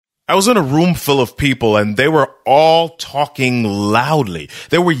I was in a room full of people and they were all talking loudly.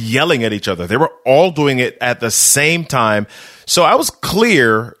 They were yelling at each other. They were all doing it at the same time. So I was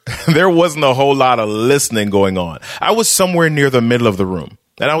clear there wasn't a whole lot of listening going on. I was somewhere near the middle of the room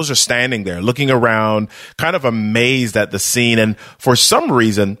and I was just standing there looking around, kind of amazed at the scene. And for some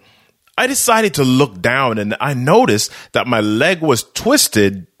reason, I decided to look down and I noticed that my leg was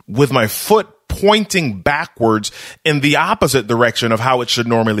twisted with my foot pointing backwards in the opposite direction of how it should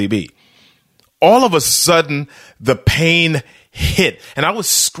normally be. All of a sudden, the pain hit and I was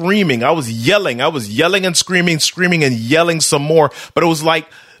screaming. I was yelling and screaming and yelling some more, but it was like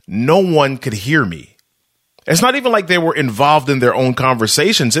no one could hear me. It's not even like they were involved in their own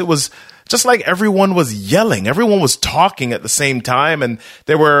conversations. It was just like everyone was yelling. Everyone was talking at the same time and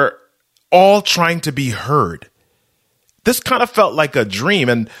they were all trying to be heard. This kind of felt like a dream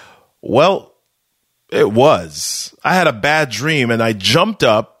and, well, it was. I had a bad dream and I jumped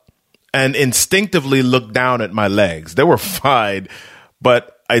up and instinctively looked down at my legs. They were fine,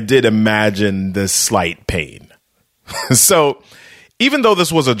 but I did imagine this slight pain. So even though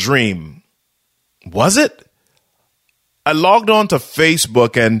this was a dream, was it? I logged on to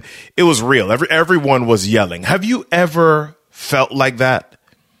Facebook and it was real. Everyone was yelling. Have you ever felt like that?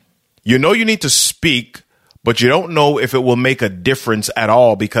 You know you need to speak, but you don't know if it will make a difference at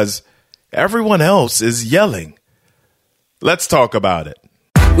all because everyone else is yelling. Let's talk about it.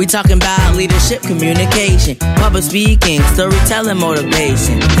 We talking about leadership, communication, public speaking, storytelling,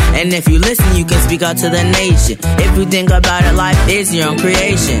 motivation. And if you listen, you can speak out to the nation. If you think about it, life is your own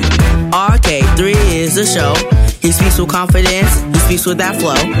creation. RK3 is the show. He speaks with confidence. He speaks with that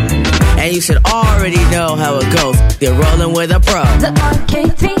flow. And you should already know how it goes. They're rolling with a pro. The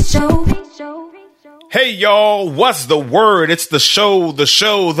RK3 show. Hey, y'all, what's the word? It's the show, the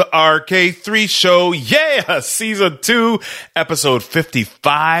RK3 show. Yeah, season 2, episode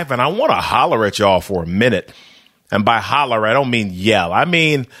 55. And I want to holler at y'all for a minute. And by holler, I don't mean yell. I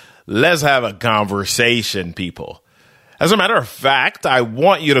mean, let's have a conversation, people. As a matter of fact, I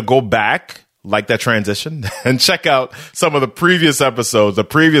want you to go back, like that transition, and check out some of the previous episodes, the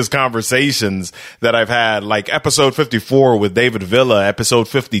previous conversations that I've had, like episode 54 with David Villa, episode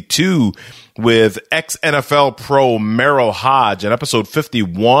 52 with ex-NFL pro Merrill Hodge, and episode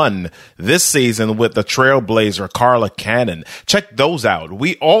 51 this season with the Trailblazer Carla Cannon. Check those out.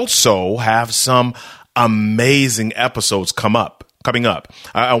 We also have some amazing episodes coming up.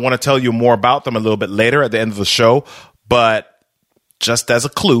 I want to tell you more about them a little bit later at the end of the show, but just as a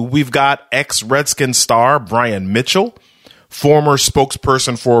clue, we've got ex-Redskin star Brian Mitchell, former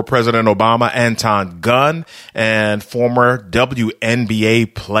spokesperson for President Obama Anton Gunn, and former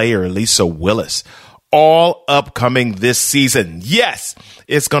WNBA player Lisa Willis. All upcoming this season. Yes,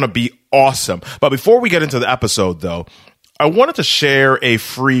 it's going to be awesome. But before we get into the episode, though, I wanted to share a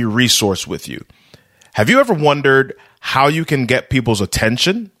free resource with you. Have you ever wondered how you can get people's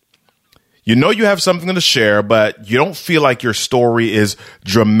attention? You know you have something to share, but you don't feel like your story is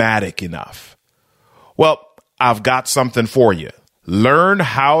dramatic enough. Well, I've got something for you. Learn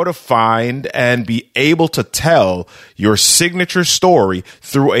how to find and be able to tell your signature story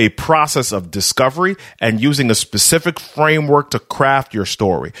through a process of discovery and using a specific framework to craft your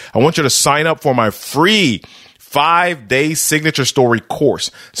story. I want you to sign up for my free 5-day signature story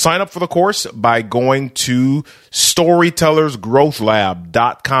course. Sign up for the course by going to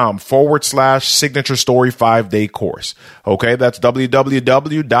storytellersgrowthlab.com/signature story 5-day course. Okay, that's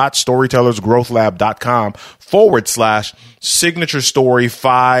www.storytellersgrowthlab.com/signature story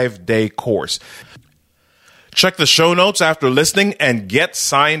 5-day course. Check the show notes after listening and get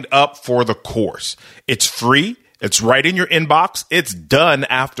signed up for the course. It's free. It's right in your inbox. It's done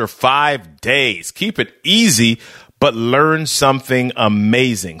after 5 days. Keep it easy, but learn something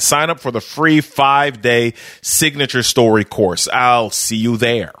amazing. Sign up for the free 5-day signature story course. I'll see you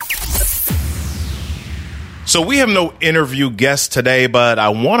there. So we have no interview guest today, but I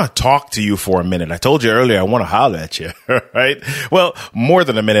want to talk to you for a minute. I told you earlier I want to holler at you, right? Well, more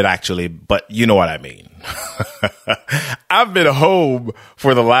than a minute, actually, but you know what I mean. I've been home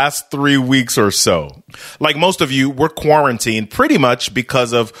for the last 3 weeks or so. Like most of you, we're quarantined pretty much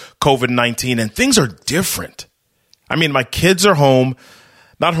because of COVID-19, and things are different. I mean, my kids are home,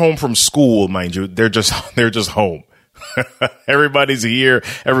 not home from school, mind you. They're just home. Everybody's here.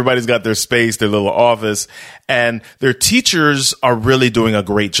 Everybody's got their space, their little office, and their teachers are really doing a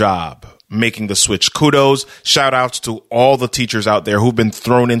great job making the switch. Kudos, shout outs to all the teachers out there who've been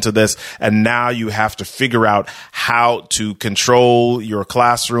thrown into this. And now you have to figure out how to control your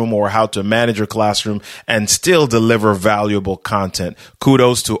classroom or how to manage your classroom and still deliver valuable content.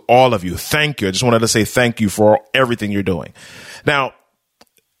 Kudos to all of you. Thank you. I just wanted to say thank you for everything you're doing. Now,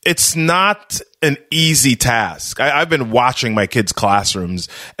 it's not an easy task. I've been watching my kids' classrooms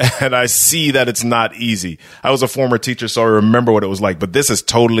and I see that it's not easy. I was a former teacher, so I remember what it was like, but this is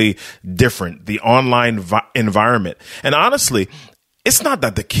totally different. The online environment. And honestly, it's not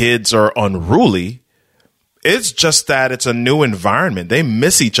that the kids are unruly. It's just that it's a new environment. They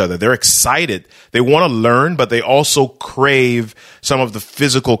miss each other. They're excited. They want to learn, but they also crave some of the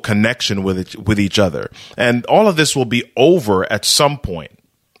physical connection with each other. And all of this will be over at some point.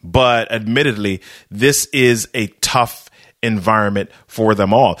 But admittedly, this is a tough environment for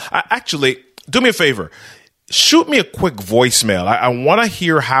them all. Actually, do me a favor. Shoot me a quick voicemail. I want to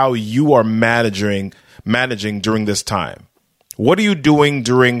hear how you are managing during this time. What are you doing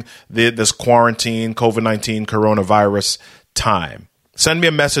during this quarantine, COVID-19, coronavirus time? Send me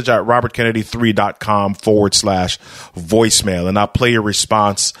a message at robertkennedy3.com/voicemail, and I'll play your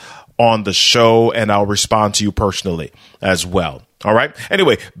response on the show, and I'll respond to you personally as well. All right.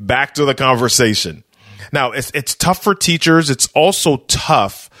 Anyway, back to the conversation. Now, it's tough for teachers. It's also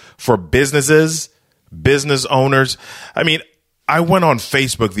tough for businesses, business owners. I mean, I went on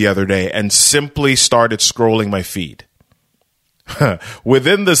Facebook the other day and simply started scrolling my feed.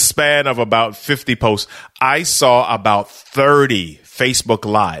 Within the span of about 50 posts, I saw about 30 Facebook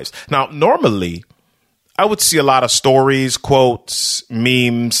Lives. Now, normally, I would see a lot of stories, quotes,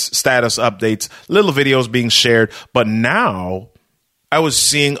 memes, status updates, little videos being shared. But now I was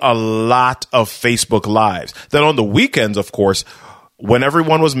seeing a lot of Facebook Lives. Then on the weekends, of course, when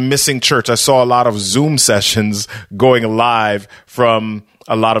everyone was missing church, I saw a lot of Zoom sessions going live from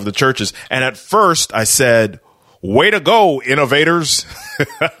a lot of the churches. And at first I said, way to go, innovators.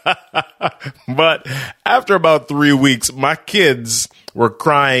 But after about 3 weeks, my kids were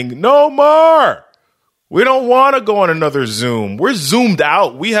crying, no more. We don't want to go on another Zoom. We're zoomed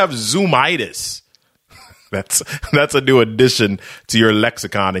out. We have Zoomitis. That's a new addition to your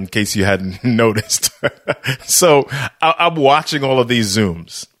lexicon in case you hadn't noticed. So I'm watching all of these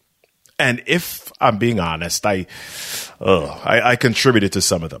Zooms. And if I'm being honest, I contributed to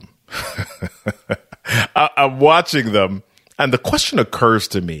some of them. I'm watching them, and the question occurs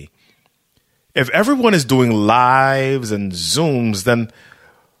to me. If everyone is doing lives and Zooms, then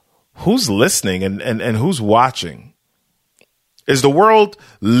who's listening and who's watching? Is the world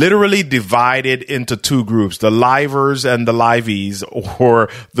literally divided into two groups, the livers and the livees, or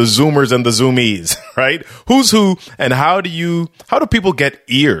the Zoomers and the Zoomies, right? Who's who, and how do people get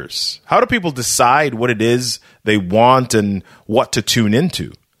ears? How do people decide what it is they want and what to tune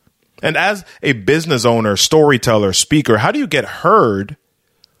into? And as a business owner, storyteller, speaker, how do you get heard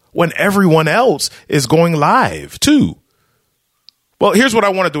when everyone else is going live too? Well, here's what I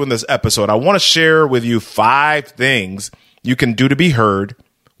want to do in this episode. I want to share with you 5 things you can do to be heard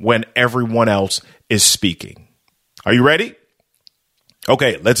when everyone else is speaking. Are you ready?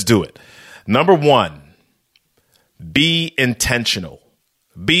 Okay, let's do it. Number 1, be intentional.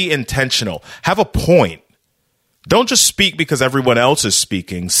 Be intentional. Have a point. Don't just speak because everyone else is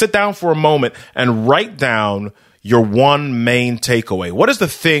speaking. Sit down for a moment and write down your one main takeaway. What is the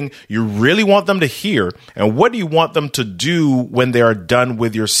thing you really want them to hear? And what do you want them to do when they are done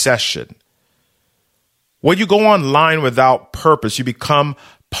with your session? When you go online without purpose, you become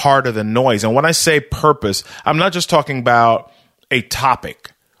part of the noise. And when I say purpose, I'm not just talking about a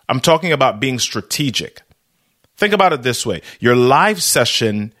topic. I'm talking about being strategic. Think about it this way. Your live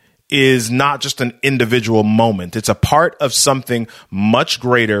session is not just an individual moment. It's a part of something much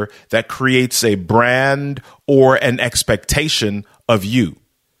greater that creates a brand or an expectation of you.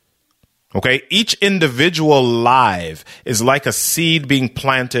 Okay, each individual live is like a seed being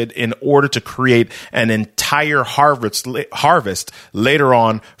planted in order to create an entire harvest later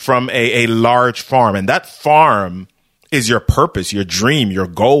on from a large farm. And that farm is your purpose, your dream, your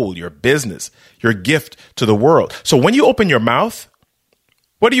goal, your business, your gift to the world. So when you open your mouth,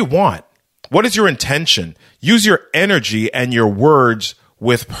 what do you want? What is your intention? Use your energy and your words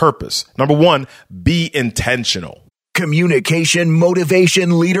with purpose. Number 1, be intentional. Communication,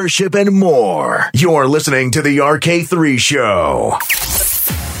 motivation, leadership, and more. You're listening to the RK3 Show.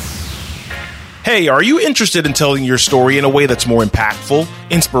 Hey, are you interested in telling your story in a way that's more impactful,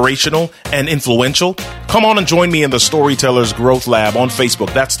 inspirational, and influential? Come on and join me in the Storytellers Growth Lab on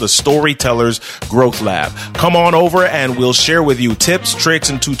Facebook. That's the Storytellers Growth Lab. Come on over and we'll share with you tips,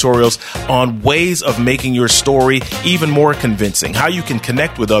 tricks, and tutorials on ways of making your story even more convincing, how you can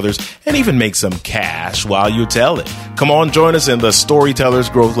connect with others, and even make some cash while you tell it. Come on, join us in the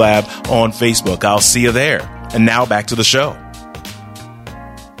Storytellers Growth Lab on Facebook. I'll see you there. And now back to the show.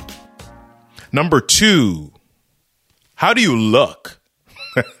 Number 2, how do you look?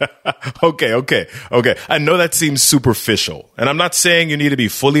 Okay. I know that seems superficial, and I'm not saying you need to be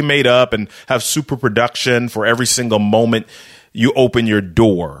fully made up and have super production for every single moment you open your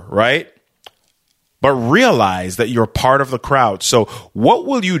door, right? But realize that you're part of the crowd. So what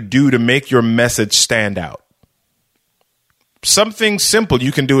will you do to make your message stand out? Something simple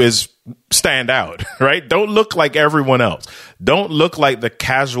you can do is stand out, right? Don't look like everyone else. Don't look like the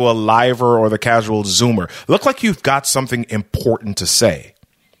casual liver or the casual Zoomer. Look like you've got something important to say.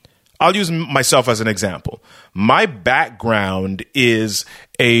 I'll use myself as an example. My background is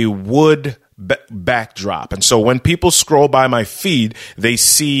a wood backdrop. And so when people scroll by my feed, they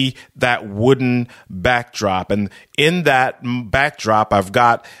see that wooden backdrop. And in that backdrop, I've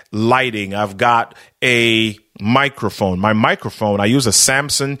got lighting. I've got a microphone. My microphone, I use a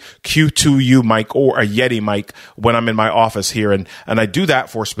Samson Q2U mic or a Yeti mic when I'm in my office here. And I do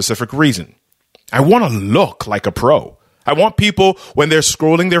that for a specific reason. I want to look like a pro. I want people, when they're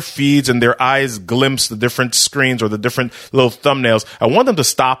scrolling their feeds and their eyes glimpse the different screens or the different little thumbnails, I want them to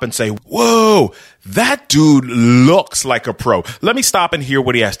stop and say, whoa, that dude looks like a pro. Let me stop and hear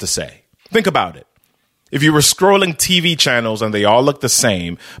what he has to say. Think about it. If you were scrolling TV channels and they all looked the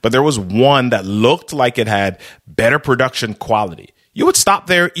same, but there was one that looked like it had better production quality, you would stop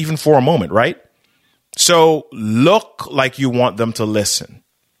there even for a moment, right? So look like you want them to listen.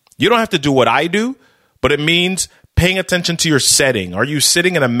 You don't have to do what I do, but it means paying attention to your setting. Are you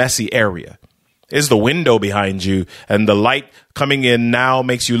sitting in a messy area? Is the window behind you and the light coming in now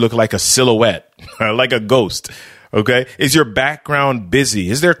makes you look like a silhouette, like a ghost? Okay. Is your background busy?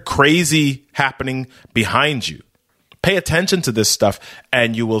 Is there crazy happening behind you? Pay attention to this stuff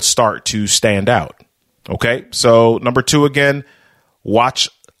and you will start to stand out. Okay. So number 2, again, watch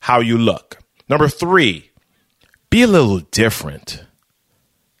how you look. Number 3, be a little different.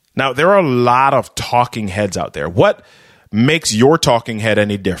 Now, there are a lot of talking heads out there. What makes your talking head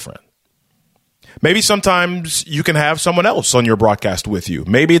any different? Maybe sometimes you can have someone else on your broadcast with you.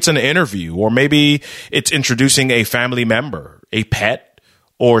 Maybe it's an interview, or maybe it's introducing a family member, a pet,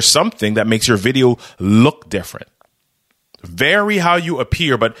 or something that makes your video look different. Vary how you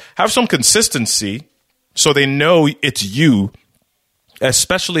appear, but have some consistency so they know it's you,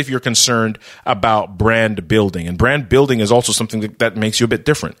 especially if you're concerned about brand building. And brand building is also something that makes you a bit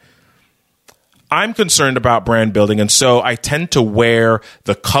different. I'm concerned about brand building, and so I tend to wear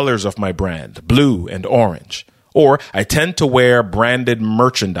the colors of my brand, blue and orange. Or I tend to wear branded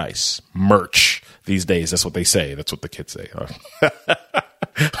merchandise, merch these days. That's what they say. That's what the kids say.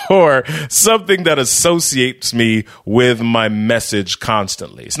 Or something that associates me with my message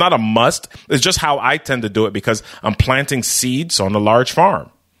constantly. It's not a must. It's just how I tend to do it because I'm planting seeds on a large farm.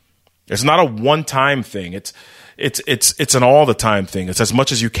 It's not a one-time thing. It's an all-the-time thing. It's as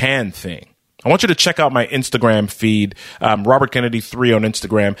much as you can thing. I want you to check out my Instagram feed, Robert Kennedy 3 on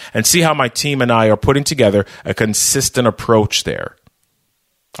Instagram, and see how my team and I are putting together a consistent approach there.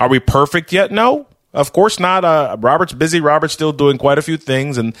 Are we perfect yet? No, of course not. Robert's busy. Robert's still doing quite a few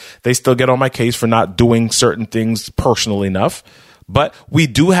things, and they still get on my case for not doing certain things personal enough. But we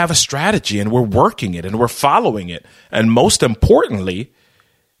do have a strategy, and we're working it, and we're following it. And most importantly,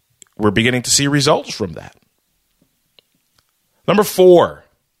 we're beginning to see results from that. Number 4.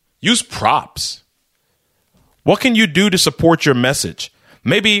 Use props. What can you do to support your message?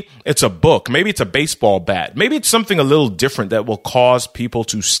 Maybe it's a book. Maybe it's a baseball bat. Maybe it's something a little different that will cause people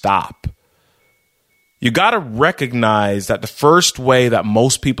to stop. You got to recognize that the first way that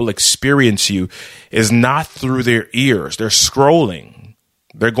most people experience you is not through their ears. They're scrolling.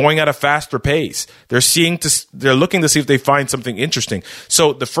 They're going at a faster pace. They're looking to see if they find something interesting.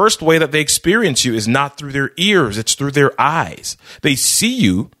 So the first way that they experience you is not through their ears. It's through their eyes. They see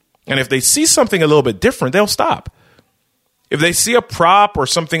you. And if they see something a little bit different, they'll stop. If they see a prop or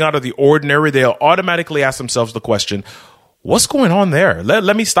something out of the ordinary, they'll automatically ask themselves the question, what's going on there?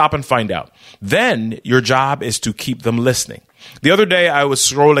 Let me stop and find out. Then your job is to keep them listening. The other day I was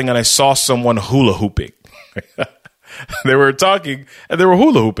scrolling and I saw someone hula hooping. They were talking and they were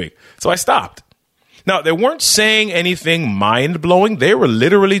hula hooping. So I stopped. Now, they weren't saying anything mind-blowing. They were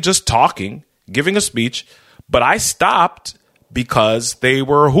literally just talking, giving a speech. But I stopped because they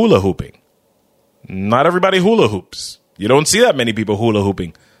were hula hooping. Not everybody hula hoops. You don't see that many people hula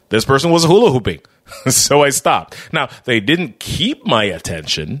hooping. This person was hula hooping. So I stopped. Now, they didn't keep my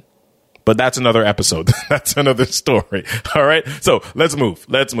attention, but that's another episode. That's another story. All right. So let's move.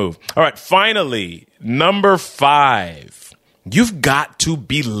 All right. Finally, number 5, you've got to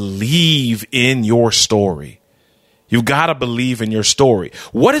believe in your story. You've got to believe in your story.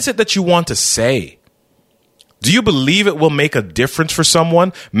 What is it that you want to say? Do you believe it will make a difference for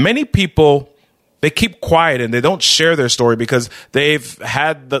someone? Many people they keep quiet and they don't share their story because they've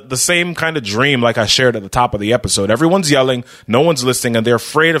had the same kind of dream like I shared at the top of the episode. Everyone's yelling, no one's listening, and they're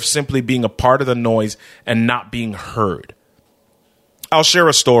afraid of simply being a part of the noise and not being heard. I'll share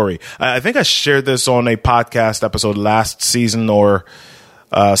a story. I think I shared this on a podcast episode last season or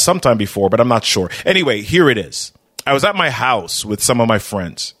sometime before, but I'm not sure. Anyway, here it is. I was at my house with some of my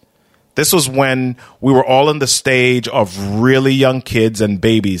friends. This was when we were all in the stage of really young kids and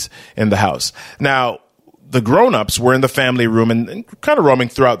babies in the house. Now, the grown-ups were in the family room and kind of roaming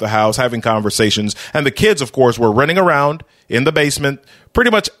throughout the house, having conversations. And the kids, of course, were running around in the basement,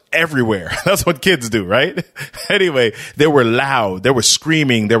 pretty much everywhere. That's what kids do, right? Anyway, they were loud. They were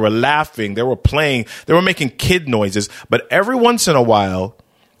screaming. They were laughing. They were playing. They were making kid noises. But every once in a while,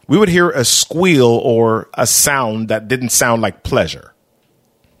 we would hear a squeal or a sound that didn't sound like pleasure.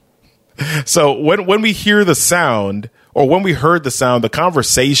 So when we hear the sound, or when we heard the sound, the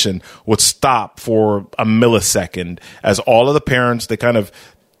conversation would stop for a millisecond as all of the parents, they kind of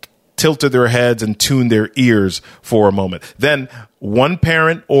tilted their heads and tuned their ears for a moment. Then one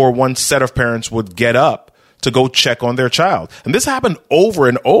parent or one set of parents would get up to go check on their child. And this happened over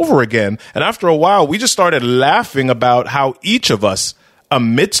and over again. And after a while, we just started laughing about how each of us,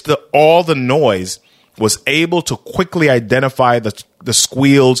 amidst all the noise, was able to quickly identify the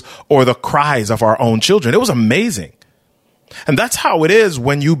squeals or the cries of our own children. It was amazing. And that's how it is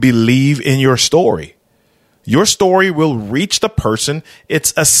when you believe in your story. Your story will reach the person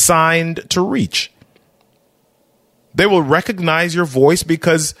it's assigned to reach. They will recognize your voice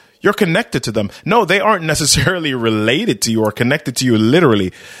because you're connected to them. No, they aren't necessarily related to you or connected to you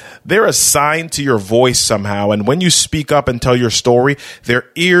literally. They're assigned to your voice somehow. And when you speak up and tell your story, their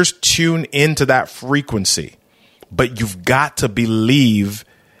ears tune into that frequency. But you've got to believe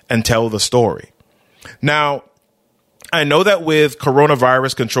and tell the story. Now, I know that with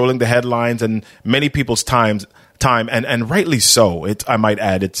coronavirus controlling the headlines and many people's time, and rightly so, I might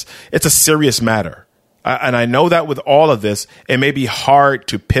add, it's a serious matter. And I know that with all of this, it may be hard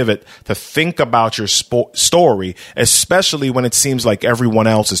to pivot to think about your story, especially when it seems like everyone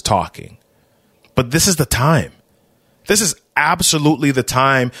else is talking. But this is the time. This is absolutely the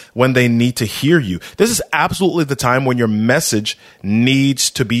time when they need to hear you. This is absolutely the time when your message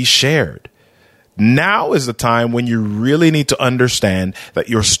needs to be shared. Now is the time when you really need to understand that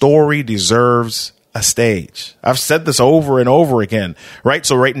your story deserves a stage. I've said this over and over again, right?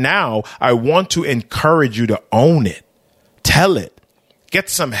 So right now, I want to encourage you to own it. Tell it. Get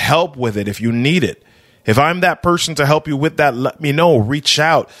some help with it if you need it. If I'm that person to help you with that, let me know. Reach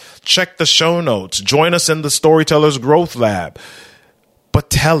out. Check the show notes. Join us in the Storytellers Growth Lab. But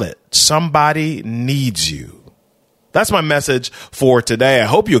tell it. Somebody needs you. That's my message for today. I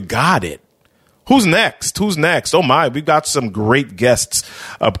hope you got it. Who's next? Who's next? Oh, my. We've got some great guests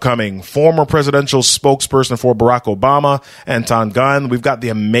upcoming. Former presidential spokesperson for Barack Obama, Anton Gunn. We've got the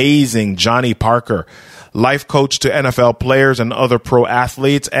amazing Johnny Parker, life coach to NFL players and other pro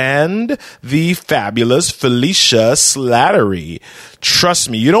athletes, and the fabulous Felicia Slattery. Trust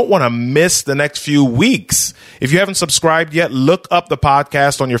me, you don't want to miss the next few weeks. If you haven't subscribed yet, look up the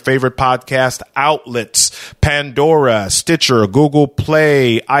podcast on your favorite podcast outlets: Pandora, Stitcher, Google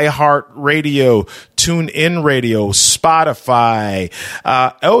Play, iHeartRadio, TuneIn Radio, Spotify,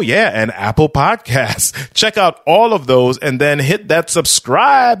 and Apple Podcasts. Check out all of those and then hit that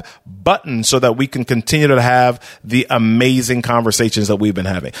subscribe button so that we can continue to have the amazing conversations that we've been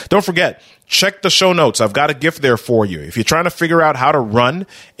having. Don't forget, check the show notes. I've got a gift there for you. If you're trying to figure out how to run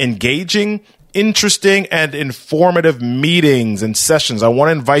engaging, interesting, and informative meetings and sessions, I want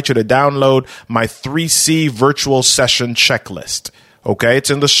to invite you to download my 3C virtual session checklist. Okay, it's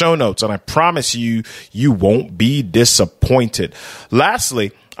in the show notes, and I promise you, you won't be disappointed.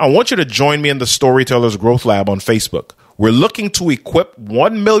 Lastly, I want you to join me in the Storytellers Growth Lab on Facebook. We're looking to equip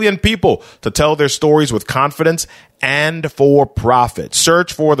 1 million people to tell their stories with confidence and for profit.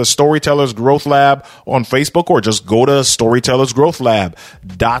 Search for the Storytellers Growth Lab on Facebook or just go to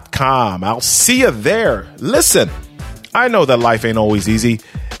storytellersgrowthlab.com. I'll see you there. Listen, I know that life ain't always easy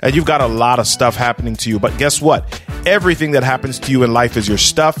and you've got a lot of stuff happening to you, but guess what? Everything that happens to you in life is your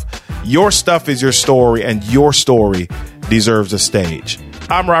stuff. Your stuff is your story, and your story deserves a stage.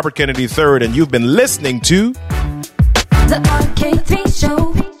 I'm Robert Kennedy III, and you've been listening to The RK3 Show.